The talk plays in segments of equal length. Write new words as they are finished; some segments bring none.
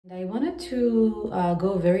I wanted to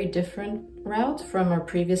go a very different route from our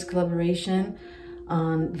previous collaboration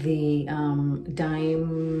on the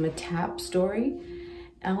Dime Tap story.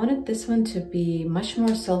 I wanted this one to be much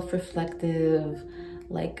more self-reflective,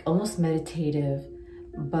 like almost meditative.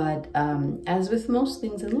 But as with most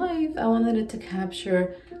things in life, I wanted it to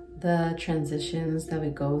capture the transitions that we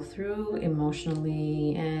go through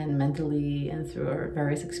emotionally and mentally and through our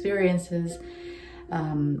various experiences.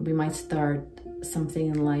 We might start something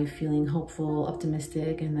in life feeling hopeful,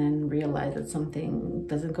 optimistic, and then realize that something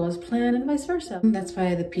doesn't go as planned and vice versa. That's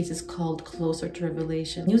why the piece is called Closer to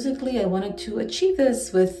Revelation. Musically, I wanted to achieve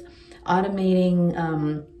this with automating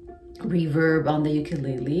reverb on the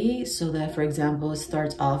ukulele so that, for example, it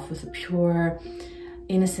starts off with a pure,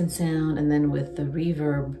 innocent sound, and then with the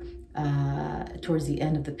reverb towards the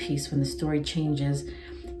end of the piece when the story changes,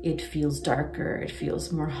 it feels darker, it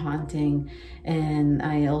feels more haunting. And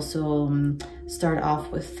I also start off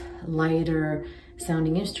with lighter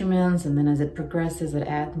sounding instruments, and then as it progresses, it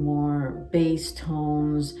adds more bass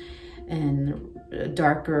tones and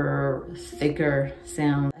darker, thicker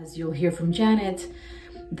sound. As you'll hear from Janet,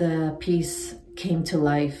 the piece came to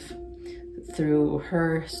life through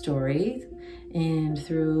her story and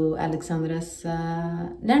through Alexandra's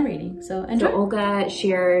narrating. So enjoy. So Olga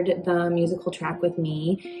shared the musical track with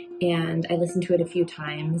me, and I listened to it a few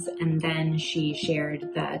times, and then she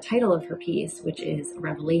shared the title of her piece, which is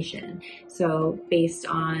Revelation. So based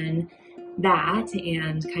on that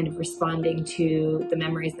and kind of responding to the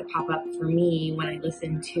memories that pop up for me when I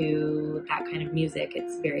listen to that kind of music,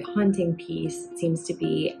 it's a very haunting piece. It seems to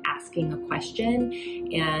be asking a question,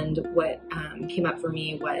 and what came up for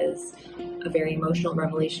me was a very emotional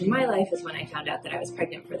revelation in my life is when I found out that I was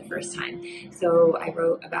pregnant for the first time. So I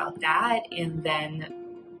wrote about that, and then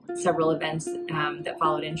several events that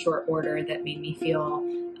followed in short order that made me feel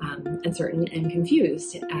uncertain and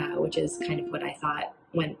confused, which is kind of what I thought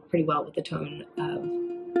went pretty well with the tone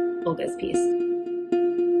of Olga's piece.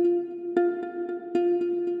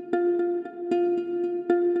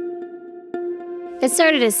 It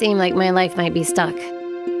started to seem like my life might be stuck.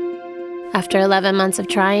 After 11 months of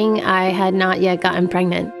trying, I had not yet gotten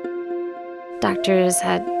pregnant. Doctors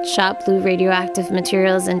had shot blue radioactive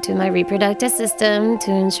materials into my reproductive system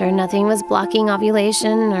to ensure nothing was blocking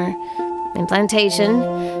ovulation or implantation.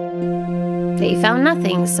 They found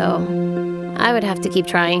nothing, so I would have to keep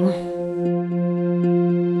trying.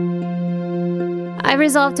 I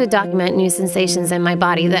resolved to document new sensations in my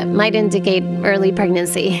body that might indicate early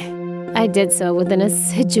pregnancy. I did so with an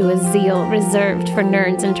assiduous zeal reserved for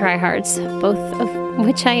nerds and tryhards, both of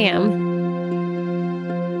which I am.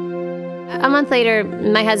 A month later,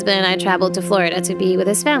 my husband and I traveled to Florida to be with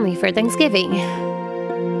his family for Thanksgiving.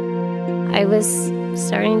 I was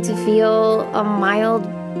starting to feel a mild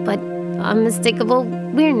but unmistakable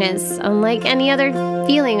weirdness, unlike any other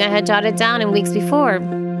feeling I had jotted down in weeks before.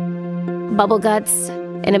 Bubble guts,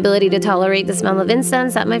 inability to tolerate the smell of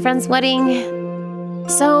incense at my friend's wedding.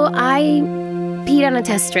 So I peed on a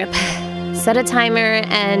test strip, set a timer,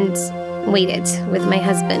 and waited with my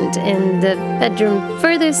husband in the bedroom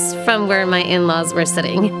furthest from where my in-laws were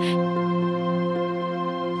sitting.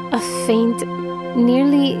 A faint,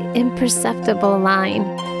 nearly imperceptible line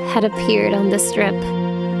had appeared on the strip.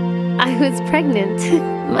 I was pregnant.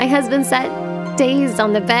 My husband sat dazed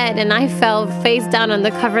on the bed, and I fell face down on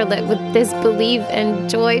the coverlet with disbelief and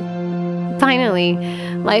joy. Finally,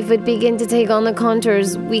 life would begin to take on the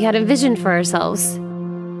contours we had envisioned for ourselves.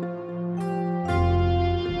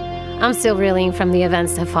 I'm still reeling from the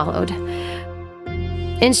events that followed.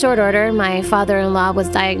 In short order, my father-in-law was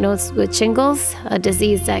diagnosed with shingles, a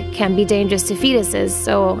disease that can be dangerous to fetuses,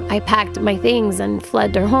 so I packed my things and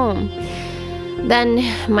fled their home. Then,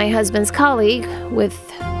 my husband's colleague, with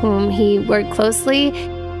whom he worked closely,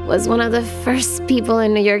 was one of the first people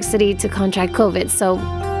in New York City to contract COVID, so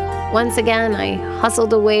once again, I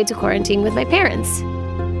hustled away to quarantine with my parents.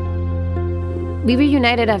 We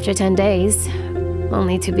reunited after 10 days,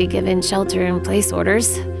 only to be given shelter-in-place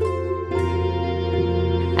orders.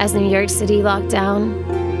 As New York City locked down,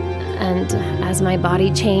 and as my body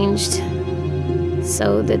changed,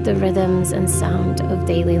 so did the rhythms and sound of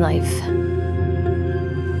daily life.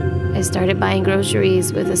 I started buying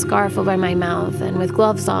groceries with a scarf over my mouth and with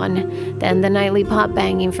gloves on. Then the nightly pop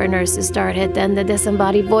banging for nurses started. Then the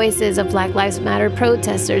disembodied voices of Black Lives Matter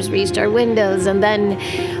protesters reached our windows. And then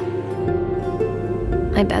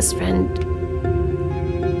my best friend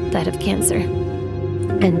died of cancer.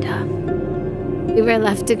 And we were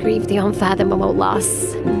left to grieve the unfathomable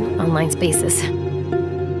loss in online spaces.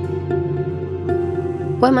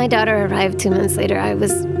 When my daughter arrived 2 months later, I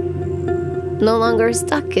was no longer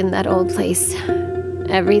stuck in that old place.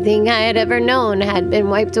 Everything I had ever known had been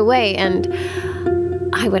wiped away, and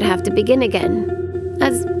I would have to begin again,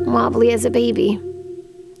 as wobbly as a baby,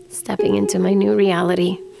 stepping into my new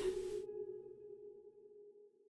reality.